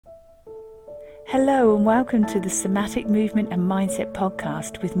Hello and welcome to the Somatic Movement and Mindset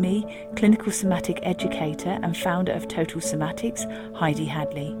podcast with me, clinical somatic educator and founder of Total Somatics, Heidi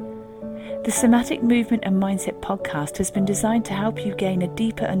Hadley. The Somatic Movement and Mindset podcast has been designed to help you gain a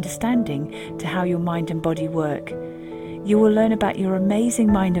deeper understanding to how your mind and body work. You will learn about your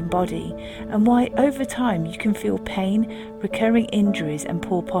amazing mind and body and why over time you can feel pain, recurring injuries and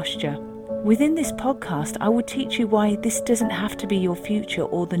poor posture. Within this podcast, I will teach you why this doesn't have to be your future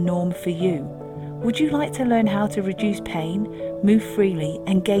or the norm for you. Would you like to learn how to reduce pain, move freely,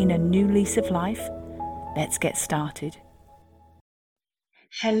 and gain a new lease of life? Let's get started.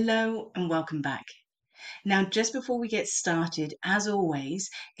 Hello and welcome back. Now, just before we get started, as always,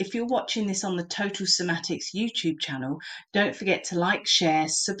 if you're watching this on the Total Somatics YouTube channel, don't forget to like, share,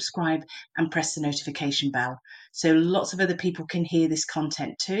 subscribe, and press the notification bell so lots of other people can hear this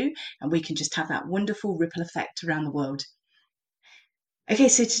content too, and we can just have that wonderful ripple effect around the world. Okay,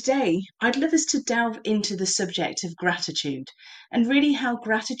 so today I'd love us to delve into the subject of gratitude and really how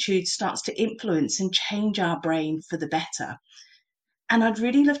gratitude starts to influence and change our brain for the better. And I'd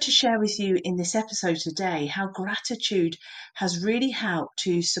really love to share with you in this episode today how gratitude has really helped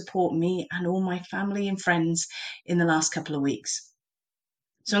to support me and all my family and friends in the last couple of weeks.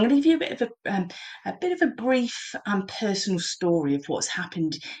 So I'm going to give you a bit of a brief and personal story of what's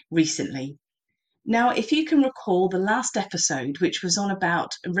happened recently. Now, if you can recall the last episode, which was on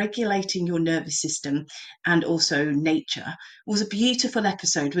about regulating your nervous system and also nature, was a beautiful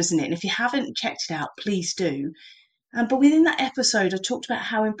episode, wasn't it? And if you haven't checked it out, please do. But within that episode, I talked about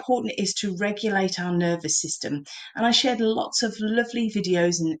how important it is to regulate our nervous system. And I shared lots of lovely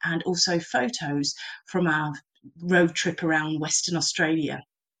videos and also photos from our road trip around Western Australia.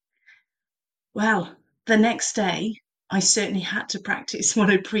 Well, the next day, I certainly had to practice what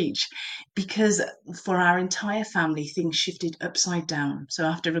I preach because for our entire family, things shifted upside down. So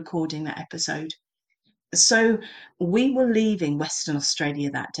after recording that episode. So we were leaving Western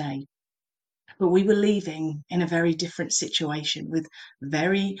Australia that day. But we were leaving in a very different situation with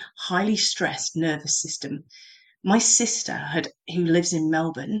very highly stressed nervous system. My sister who lives in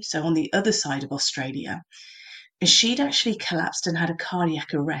Melbourne, so on the other side of Australia, she'd actually collapsed and had a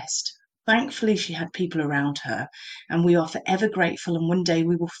cardiac arrest. Thankfully, she had people around her, and we are forever grateful. And one day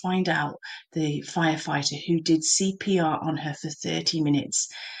we will find out the firefighter who did CPR on her for 30 minutes.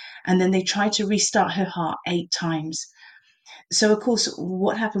 And then they tried to restart her heart 8 times. So, of course,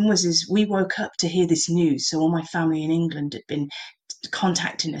 what happened was we woke up to hear this news. So all my family in England had been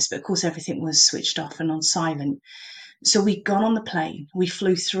contacting us, but of course everything was switched off and on silent. So we got on the plane. We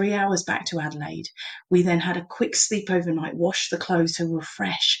flew 3 hours back to Adelaide. We then had a quick sleep overnight, washed the clothes so we were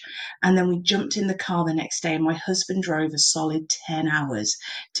fresh. And then we jumped in the car the next day and my husband drove a solid 10 hours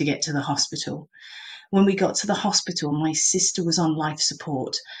to get to the hospital. When we got to the hospital, my sister was on life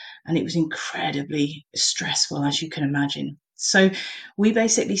support and it was incredibly stressful, as you can imagine. So we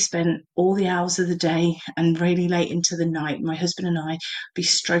basically spent all the hours of the day and really late into the night, my husband and I be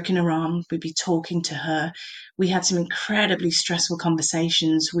stroking her arm, we'd be talking to her. We had some incredibly stressful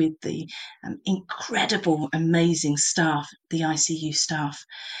conversations with the incredible, amazing staff, the ICU staff.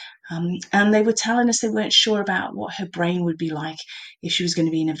 And they were telling us they weren't sure about what her brain would be like if she was going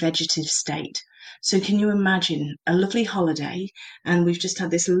to be in a vegetative state. So can you imagine a lovely holiday and we've just had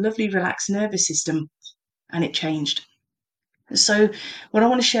this lovely relaxed nervous system and it changed. So what I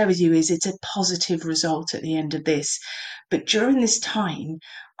want to share with you is it's a positive result at the end of this. But during this time,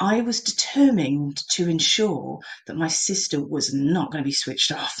 I was determined to ensure that my sister was not going to be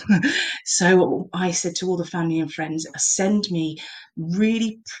switched off. So I said to all the family and friends, send me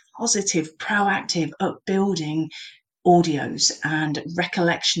really positive, proactive, upbuilding audios and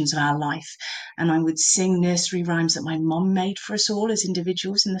recollections of our life. And I would sing nursery rhymes that my mom made for us all as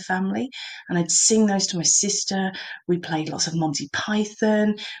individuals in the family. And I'd sing those to my sister. We played lots of Monty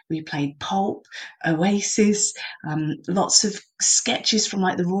Python. We played Pulp, Oasis, lots of sketches from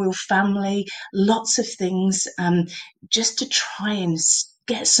like the royal family, lots of things just to try and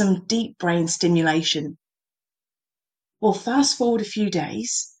get some deep brain stimulation. Well, fast forward a few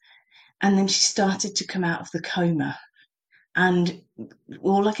days, and then she started to come out of the coma. And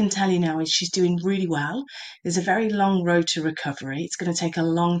all I can tell you now is she's doing really well. There's a very long road to recovery. It's going to take a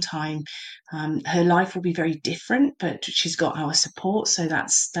long time. Her life will be very different, but she's got our support, so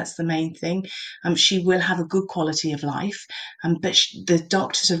that's the main thing. She will have a good quality of life, but the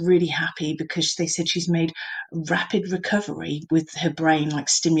doctors are really happy because they said she's made rapid recovery with her brain, like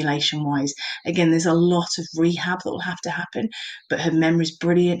stimulation-wise. Again, there's a lot of rehab that will have to happen, but her memory's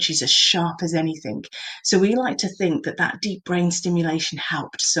brilliant. She's as sharp as anything. So we like to think that deep brain stimulation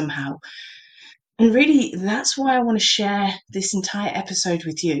helped somehow. And really, that's why I want to share this entire episode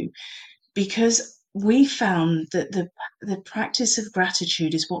with you, because we found that the practice of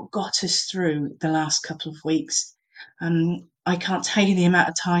gratitude is what got us through the last couple of weeks. I can't tell you the amount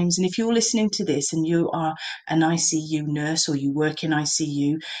of times, and if you're listening to this and you are an ICU nurse or you work in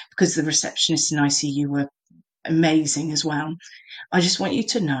ICU, because the receptionists in ICU were amazing as well, I just want you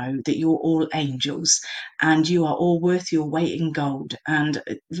to know that you're all angels and you are all worth your weight in gold. And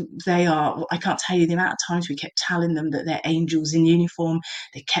they are, I can't tell you the amount of times we kept telling them that they're angels in uniform.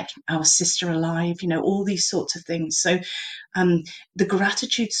 They kept our sister alive, all these sorts of things. So the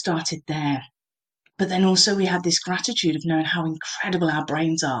gratitude started there. But then also we had this gratitude of knowing how incredible our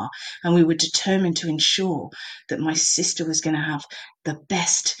brains are. And we were determined to ensure that my sister was going to have the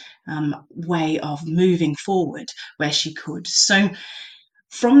best way of moving forward where she could. So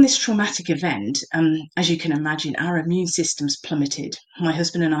from this traumatic event, as you can imagine, our immune systems plummeted. My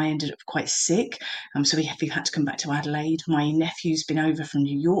husband and I ended up quite sick, so we had to come back to Adelaide. My nephew's been over from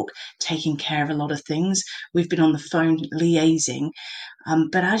New York, taking care of a lot of things. We've been on the phone liaising.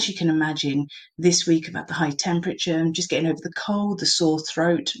 But as you can imagine, this week about the high temperature, just getting over the cold, the sore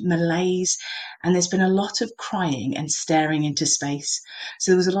throat, malaise, and there's been a lot of crying and staring into space.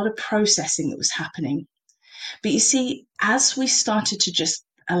 So there was a lot of processing that was happening. But you see, as we started to just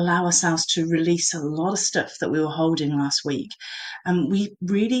allow ourselves to release a lot of stuff that we were holding last week, we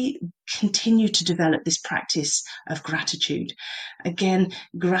really continue to develop this practice of gratitude. Again,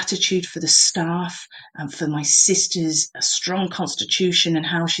 gratitude for the staff, for my sister's strong constitution and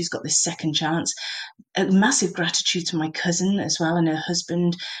how she's got this second chance. A massive gratitude to my cousin as well and her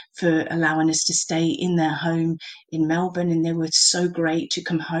husband for allowing us to stay in their home in Melbourne, and they were so great to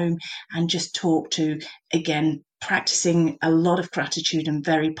come home and just talk to. Again, practicing a lot of gratitude and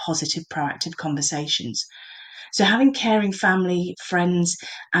very positive, proactive conversations. So having caring family, friends,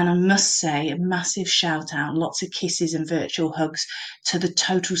 and I must say a massive shout out, lots of kisses and virtual hugs to the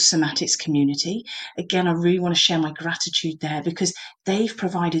Total Somatics community. Again, I really want to share my gratitude there because they've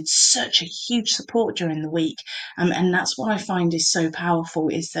provided such a huge support during the week. And that's what I find is so powerful,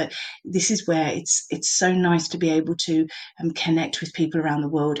 is that this is where it's so nice to be able to connect with people around the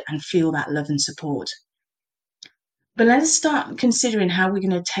world and feel that love and support. But let us start considering how we're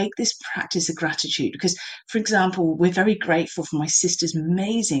going to take this practice of gratitude. Because, for example, we're very grateful for my sister's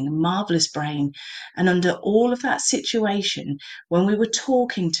amazing, marvelous brain. And under all of that situation, when we were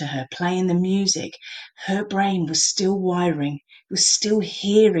talking to her, playing the music, her brain was still wiring. It was still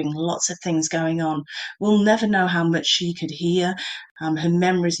hearing lots of things going on. We'll never know how much she could hear. Her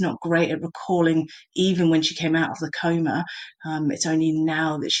memory's not great at recalling even when she came out of the coma. It's only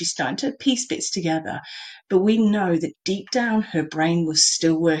now that she's starting to piece bits together. But we know that deep down her brain was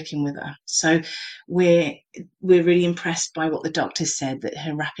still working with her. So we're really impressed by what the doctors said, that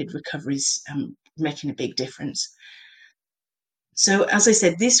her rapid recovery is making a big difference. So as I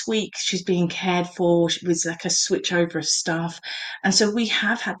said, this week she's being cared for with like a switch over of staff. And so we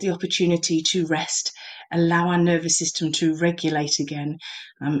have had the opportunity to rest, allow our nervous system to regulate again,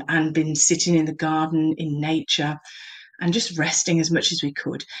 and been sitting in the garden, in nature, and just resting as much as we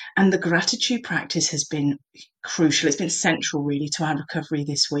could. And the gratitude practice has been crucial. It's been central really to our recovery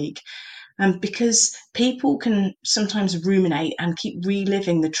this week. Because people can sometimes ruminate and keep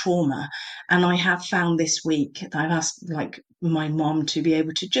reliving the trauma. And I have found this week that I've asked like my mom to be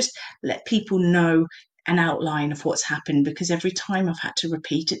able to just let people know an outline of what's happened, because every time I've had to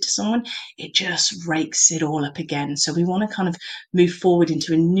repeat it to someone, it just rakes it all up again. So we want to kind of move forward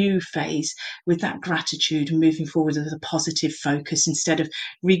into a new phase with that gratitude and moving forward with a positive focus instead of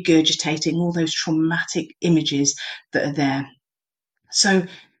regurgitating all those traumatic images that are there. So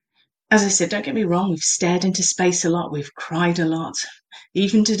as I said, don't get me wrong, we've stared into space a lot, we've cried a lot.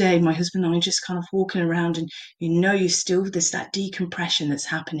 Even today, my husband and I are just kind of walking around and there's that decompression that's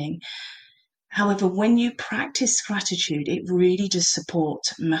happening. However, when you practice gratitude, it really does support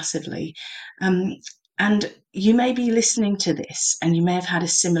massively. And you may be listening to this and you may have had a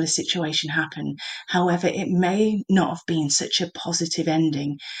similar situation happen. However, it may not have been such a positive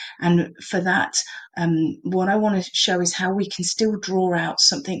ending. And for that, what I want to show is how we can still draw out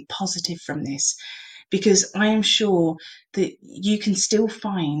something positive from this. Because I am sure that you can still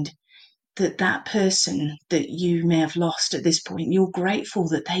find that person that you may have lost at this point, you're grateful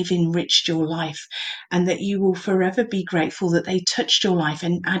that they've enriched your life, and that you will forever be grateful that they touched your life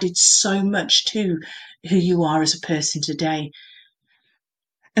and added so much to who you are as a person today.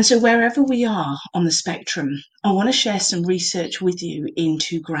 And so wherever we are on the spectrum, I want to share some research with you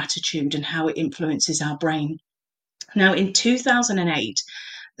into gratitude and how it influences our brain. Now, in 2008,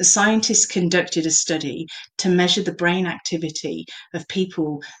 The scientists conducted a study to measure the brain activity of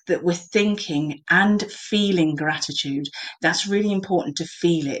people that were thinking and feeling gratitude. That's really important, to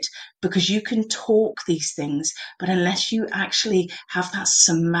feel it, because you can talk these things, but unless you actually have that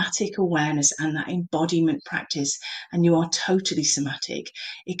somatic awareness and that embodiment practice, and you are totally somatic,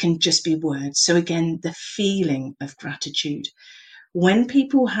 it can just be words. So again, the feeling of gratitude. When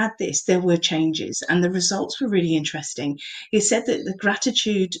people had this, there were changes, and the results were really interesting. It said that the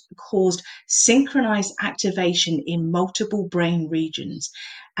gratitude caused synchronized activation in multiple brain regions,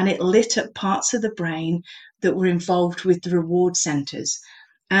 and it lit up parts of the brain that were involved with the reward centers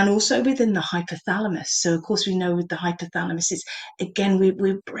and also within the hypothalamus. So, of course, we know with the hypothalamus, it's again,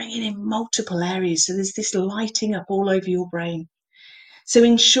 we're bringing in multiple areas. So there's this lighting up all over your brain. So,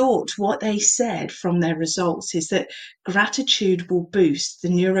 in short, what they said from their results is that gratitude will boost the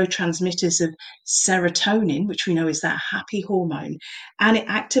neurotransmitters of serotonin, which we know is that happy hormone, and it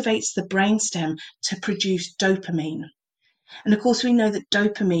activates the brainstem to produce dopamine. And of course, we know that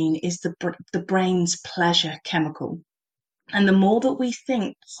dopamine is the brain's pleasure chemical. And the more that we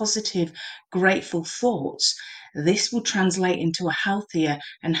think positive, grateful thoughts, this will translate into a healthier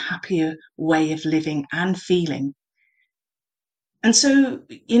and happier way of living and feeling. And so,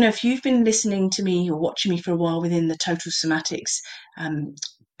 if you've been listening to me or watching me for a while within the Total Somatics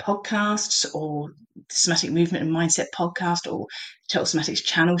podcasts, or the Somatic Movement and Mindset podcast, or Total Somatics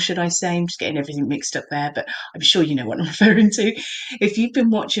channel, should I say? I'm just getting everything mixed up there, but I'm sure you know what I'm referring to. If you've been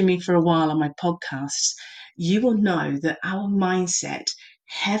watching me for a while on my podcasts, you will know that our mindset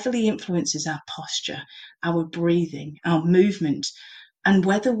heavily influences our posture, our breathing, our movement, and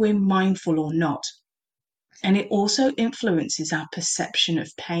whether we're mindful or not. And it also influences our perception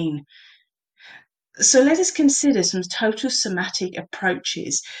of pain. So let us consider some total somatic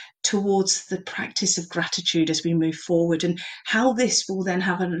approaches towards the practice of gratitude as we move forward, and how this will then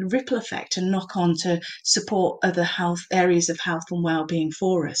have a ripple effect and knock on to support other health areas of health and well-being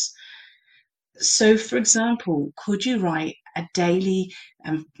for us. So, for example, could you write a daily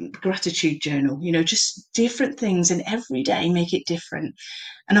gratitude journal? Just different things, and every day make it different.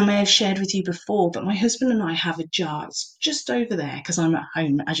 And I may have shared with you before, but my husband and I have a jar. It's just over there because I'm at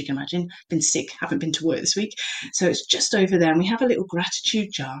home, as you can imagine. Been sick, haven't been to work this week. So it's just over there. And we have a little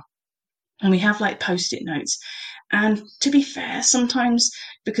gratitude jar. And we have like post-it notes. And to be fair, sometimes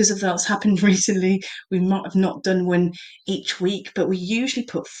because of what's happened recently, we might have not done one each week, but we usually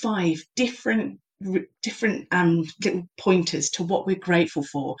put 5 different little pointers to what we're grateful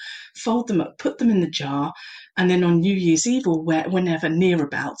for, fold them up, put them in the jar, and then on New Year's Eve or whenever near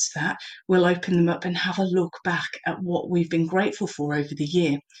about that, we'll open them up and have a look back at what we've been grateful for over the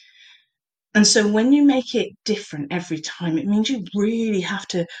year. And so when you make it different every time, it means you really have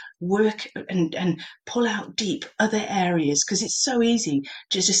to work and pull out deep other areas, because it's so easy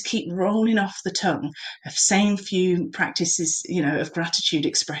to just keep rolling off the tongue of same few practices, of gratitude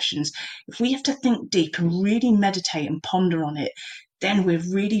expressions. If we have to think deep and really meditate and ponder on it, then we're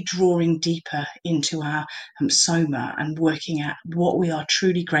really drawing deeper into our soma and working at what we are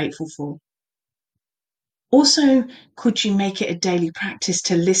truly grateful for. Also, could you make it a daily practice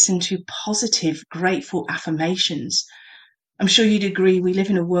to listen to positive, grateful affirmations? I'm sure you'd agree we live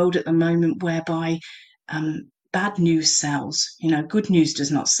in a world at the moment whereby bad news sells. Good news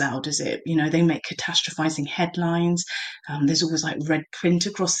does not sell, does it? They make catastrophizing headlines. There's always like red print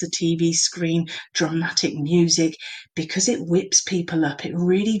across the TV screen, dramatic music, because it whips people up. It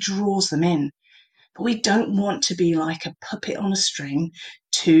really draws them in. But we don't want to be like a puppet on a string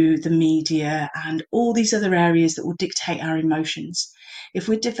to the media and all these other areas that will dictate our emotions. If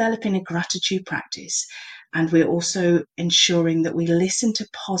we're developing a gratitude practice, and we're also ensuring that we listen to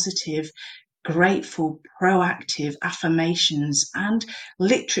positive, grateful, proactive affirmations and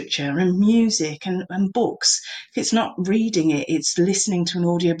literature and music and books. If it's not reading it, it's listening to an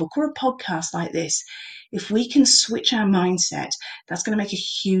audiobook or a podcast like this. If we can switch our mindset, that's going to make a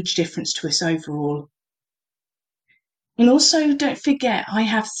huge difference to us overall. And also, don't forget, I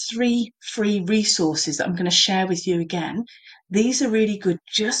have 3 free resources that I'm going to share with you again. These are really good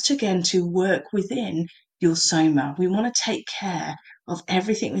just again to work within your soma. We want to take care of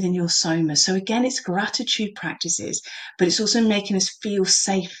everything within your soma. So again, it's gratitude practices, but it's also making us feel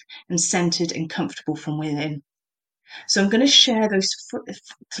safe and centered and comfortable from within. So I'm going to share those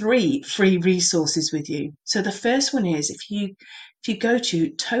 3 free resources with you. So the first one is, if you go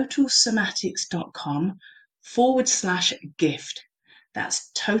to totalsomatics.com/gift,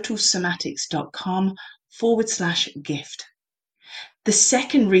 that's totalsomatics.com/gift. The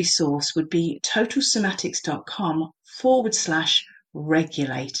second resource would be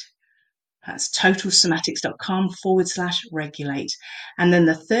totalsomatics.com/regulate. That's totalsomatics.com/regulate. And then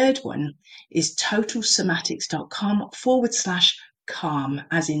the third one is totalsomatics.com/calm,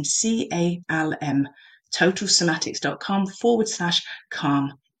 as in CALM,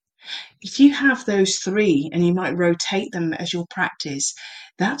 totalsomatics.com/calm. If you have those three and you might rotate them as your practice,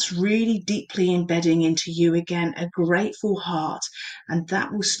 that's really deeply embedding into you again a grateful heart, and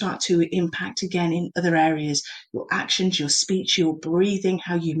that will start to impact again in other areas, your actions, your speech, your breathing,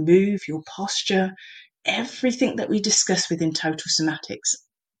 how you move, your posture, everything that we discuss within Total Somatics.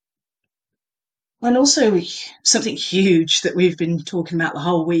 And also something huge that we've been talking about the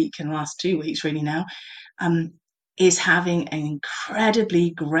whole week and the last 2 weeks really now, is having an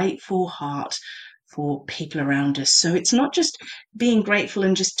incredibly grateful heart for people around us. So it's not just being grateful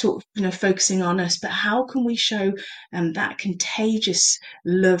and just focusing on us, but how can we show that contagious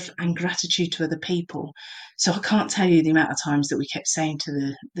love and gratitude to other people? So I can't tell you the amount of times that we kept saying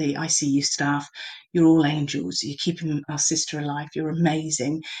to the ICU staff, "You're all angels. You're keeping our sister alive. You're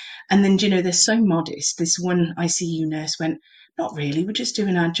amazing." And then, they're so modest. This one ICU nurse went, "Not really, we're just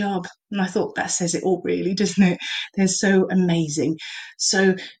doing our job." And I thought that says it all really, doesn't it? They're so amazing.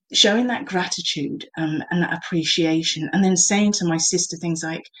 So showing that gratitude and that appreciation, and then saying to my sister things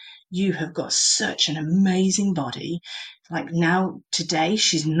like, "You have got such an amazing body." Like now, today,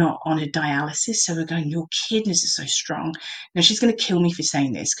 she's not on a dialysis. So we're going, "Your kidneys are so strong." Now she's going to kill me for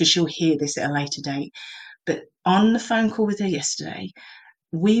saying this because she'll hear this at a later date. But on the phone call with her yesterday,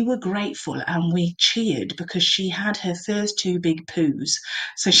 we were grateful and we cheered because she had her first 2 big poos.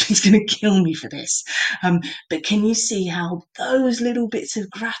 So she's going to kill me for this. But can you see how those little bits of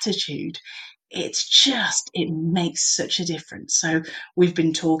gratitude, it makes such a difference. So we've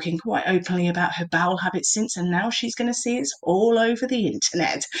been talking quite openly about her bowel habits since, and now she's going to see it's all over the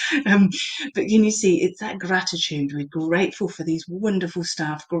internet. But can you see, it's that gratitude. We're grateful for these wonderful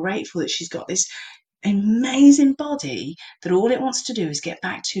staff, grateful that she's got this amazing body that all it wants to do is get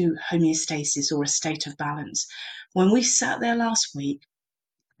back to homeostasis or a state of balance. When we sat there last week,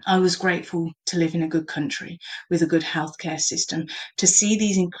 I was grateful to live in a good country with a good healthcare system, to see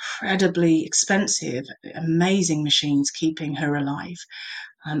these incredibly expensive, amazing machines keeping her alive.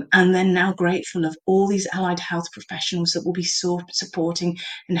 And then now grateful of all these allied health professionals that will be supporting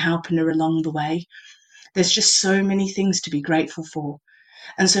and helping her along the way. There's just so many things to be grateful for.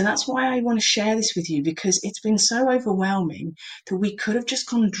 And so that's why I want to share this with you, because it's been so overwhelming that we could have just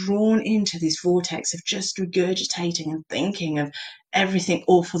gone drawn into this vortex of just regurgitating and thinking of everything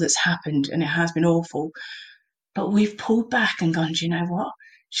awful that's happened, and it has been awful. But we've pulled back and gone, "Do you know what?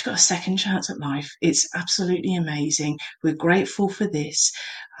 She's got a second chance at life. It's absolutely amazing. We're grateful for this."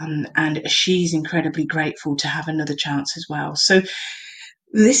 And she's incredibly grateful to have another chance as well. So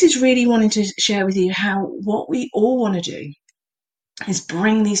this is really wanting to share with you how what we all want to do is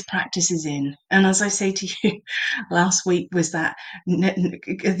bring these practices in. And as I say to you, last week was that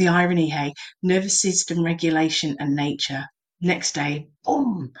the irony, hey, nervous system regulation and nature. Next day,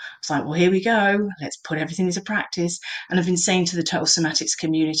 boom, it's like, well, here we go. Let's put everything into practice. And I've been saying to the Total Somatics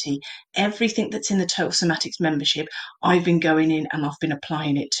community, everything that's in the Total Somatics membership, I've been going in and I've been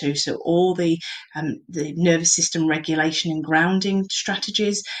applying it to. So all the nervous system regulation and grounding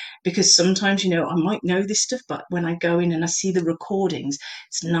strategies, because sometimes, I might know this stuff, but when I go in and I see the recordings,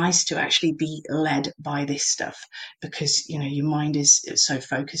 it's nice to actually be led by this stuff, because, your mind is so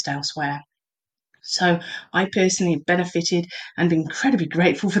focused elsewhere. So I personally have benefited and been incredibly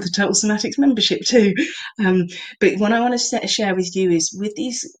grateful for the Total Somatics membership too. But what I want to share with you is, with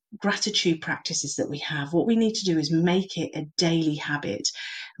these gratitude practices that we have, what we need to do is make it a daily habit.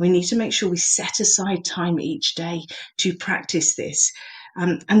 We need to make sure we set aside time each day to practice this.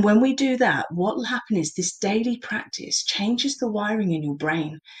 And when we do that, what will happen is this daily practice changes the wiring in your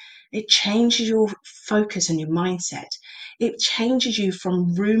brain. It changes your focus and your mindset. It changes you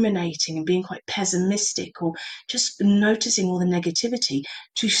from ruminating and being quite pessimistic or just noticing all the negativity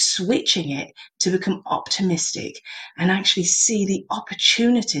to switching it to become optimistic and actually see the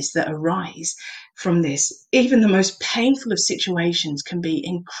opportunities that arise from this. Even the most painful of situations can be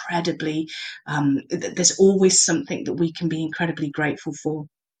incredibly, there's always something that we can be incredibly grateful for.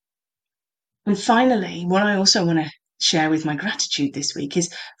 And finally, what I also want to share with my gratitude this week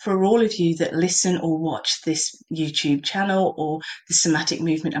is for all of you that listen or watch this YouTube channel or the Somatic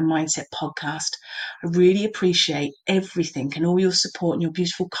Movement and Mindset podcast. I really appreciate everything and all your support and your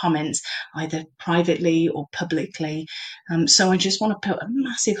beautiful comments, either privately or publicly. So I just want to put a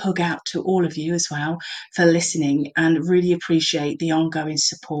massive hug out to all of you as well for listening, and really appreciate the ongoing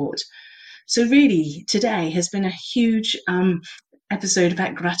support. So really, today has been a huge episode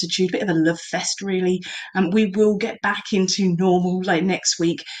about gratitude, a bit of a love fest really. We will get back into normal like next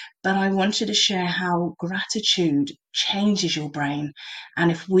week, but I wanted to share how gratitude changes your brain. And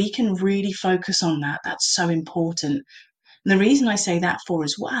if we can really focus on that, that's so important. And the reason I say that for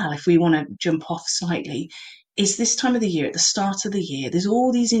as well, if we want to jump off slightly, is this time of the year, at the start of the year, there's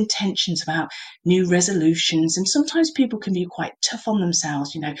all these intentions about new resolutions. And sometimes people can be quite tough on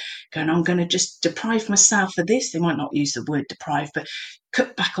themselves, going, I'm going to just deprive myself of this. They might not use the word deprive, but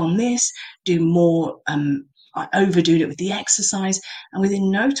cut back on this, do more, I overdoing it with the exercise. And within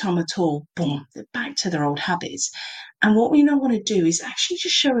no time at all, boom, they're back to their old habits. And what we now want to do is actually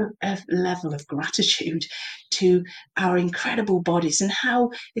just show a level of gratitude to our incredible bodies, and how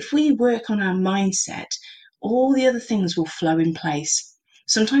if we work on our mindset, all the other things will flow in place.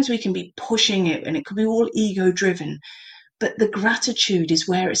 Sometimes we can be pushing it and it could be all ego driven, but the gratitude is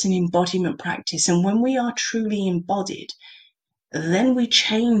where it's an embodiment practice. And when we are truly embodied, then we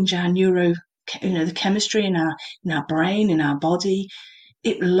change our the chemistry in our brain, in our body.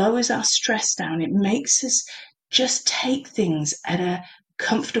 It lowers our stress down. It makes us just take things at a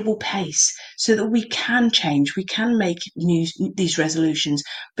comfortable pace so that we can change, we can make these resolutions,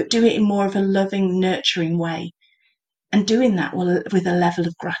 but do it in more of a loving, nurturing way, and doing that with a level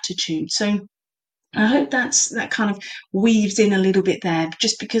of gratitude. So I hope that kind of weaves in a little bit there,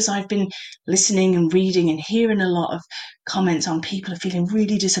 just because I've been listening and reading and hearing a lot of comments on people are feeling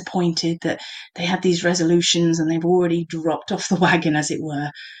really disappointed that they had these resolutions and they've already dropped off the wagon, as it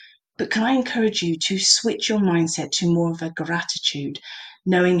were. But can I encourage you to switch your mindset to more of a gratitude,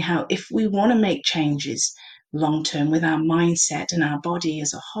 knowing how if we want to make changes long term with our mindset and our body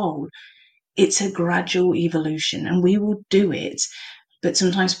as a whole, it's a gradual evolution and we will do it. But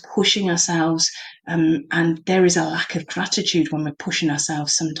sometimes pushing ourselves, and there is a lack of gratitude when we're pushing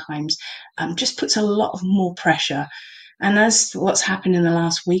ourselves sometimes, just puts a lot of more pressure. And as what's happened in the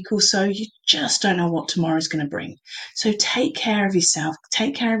last week or so, you just don't know what tomorrow's going to bring. So take care of yourself,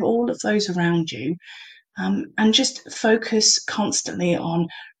 take care of all of those around you, and just focus constantly on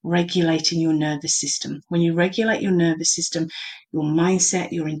regulating your nervous system. When you regulate your nervous system, your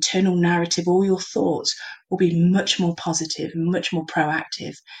mindset, your internal narrative, all your thoughts will be much more positive and much more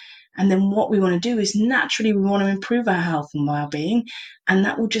proactive. And then what we want to do is naturally we want to improve our health and well-being, and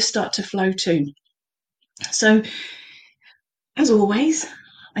that will just start to flow too. So as always,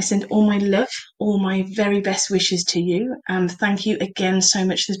 I send all my love, all my very best wishes to you. Thank you again so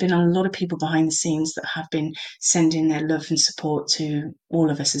much. There's been a lot of people behind the scenes that have been sending their love and support to all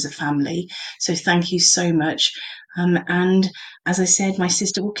of us as a family. So thank you so much. And as I said, my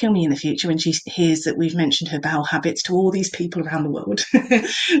sister will kill me in the future when she hears that we've mentioned her bowel habits to all these people around the world.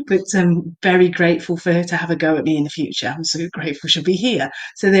 But I'm very grateful for her to have a go at me in the future. I'm so grateful she'll be here.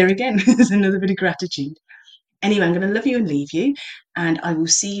 So there again, there's another bit of gratitude. Anyway, I'm going to love you and leave you, and I will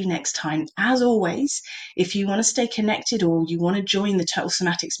see you next time. As always, if you want to stay connected or you want to join the Total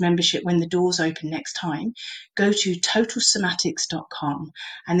Somatics membership when the doors open next time, go to totalsomatics.com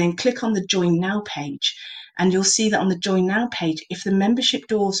and then click on the Join Now page. And you'll see that on the Join Now page, if the membership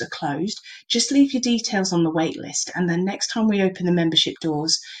doors are closed, just leave your details on the wait list. And then next time we open the membership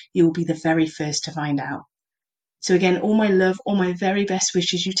doors, you will be the very first to find out. So again, all my love, all my very best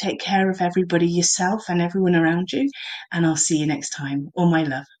wishes. You take care of everybody, yourself and everyone around you. And I'll see you next time. All my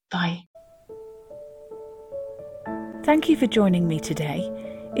love. Bye. Thank you for joining me today.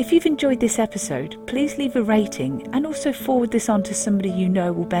 If you've enjoyed this episode, please leave a rating and also forward this on to somebody you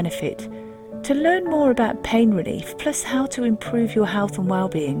know will benefit. To learn more about pain relief, plus how to improve your health and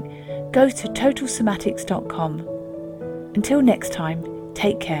well-being, go to totalsomatics.com. Until next time,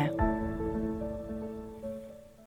 take care.